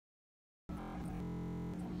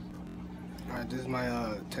This is my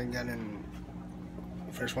 10-gallon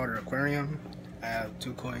freshwater aquarium. I have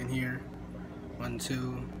 2 koi in here. 1,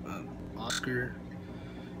 2, Oscar,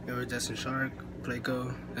 iridescent shark,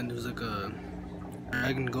 Placo, and there's like a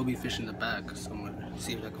dragon goby fish in the back somewhere.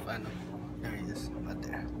 See if I can find him. There he is, right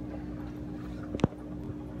there.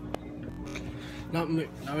 Not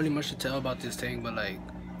really much to tell about this tank, but like,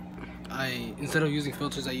 instead of using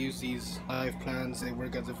filters, I use these live plants. They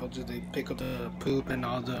work as a filter. They pick up the poop and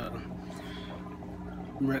all the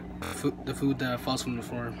food that falls from the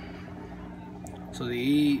floor. So they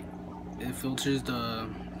eat. It filters the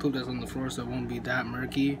poop that's on the floor, so it won't be that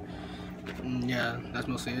murky. Yeah, that's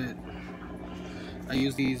mostly it. I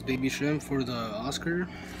use these baby shrimp for the Oscar.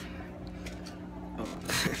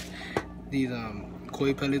 These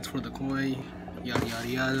koi pellets for the koi. Yada yada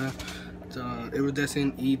yada. The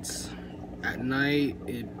iridescent eats at night.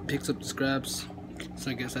 It picks up the scraps.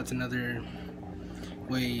 So I guess that's another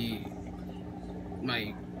way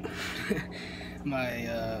my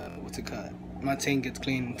what's it called? My tank gets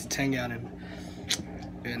clean to 10-gallon.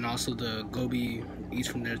 And also the goby eats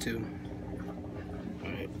from there too.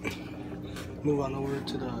 Alright. Move on over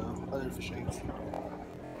to the other fish tanks.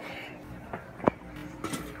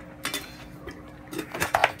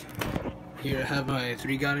 Here I have my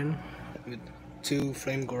 3-gallon with 2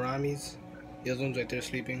 flame gouramis. The other one's right there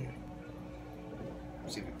sleeping.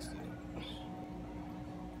 Let's see if we can see it.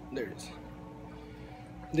 There it is.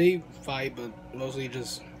 They fight, but mostly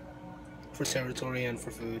just for territory and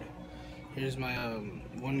for food. Here's my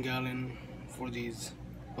 1 gallon for these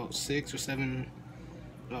about 6 or 7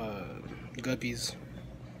 guppies.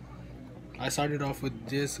 I started off with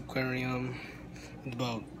this aquarium with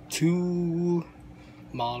about 2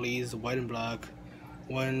 mollies, white and black,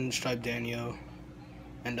 1 striped Daniel,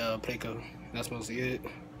 and Placo. That's mostly it.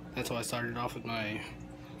 That's how I started off with my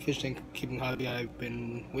fish tank keeping hobby. I've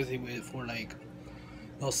been with it for like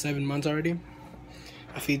about 7 months already.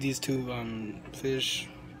 I feed these 2 fish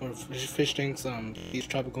tanks these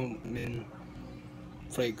tropical mint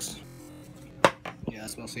flakes. Yeah,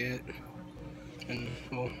 that's mostly it. And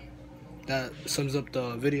well, that sums up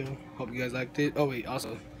the video. Hope you guys liked it. Oh wait,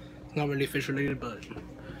 also, it's not really fish related, but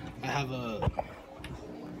I have a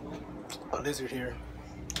lizard here,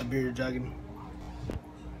 a bearded dragon.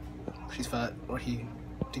 She's fat, or he,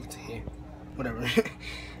 I think it's he, whatever.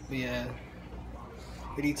 But yeah,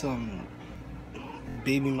 it eats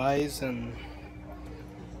baby mice and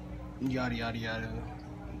yada yada yada,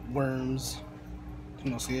 worms.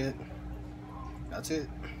 You see it. That's it.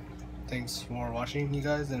 Thanks for watching, you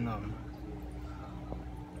guys, and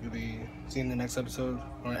you'll be seeing the next episode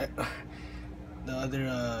or the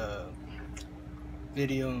other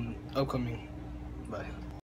video upcoming. Bye.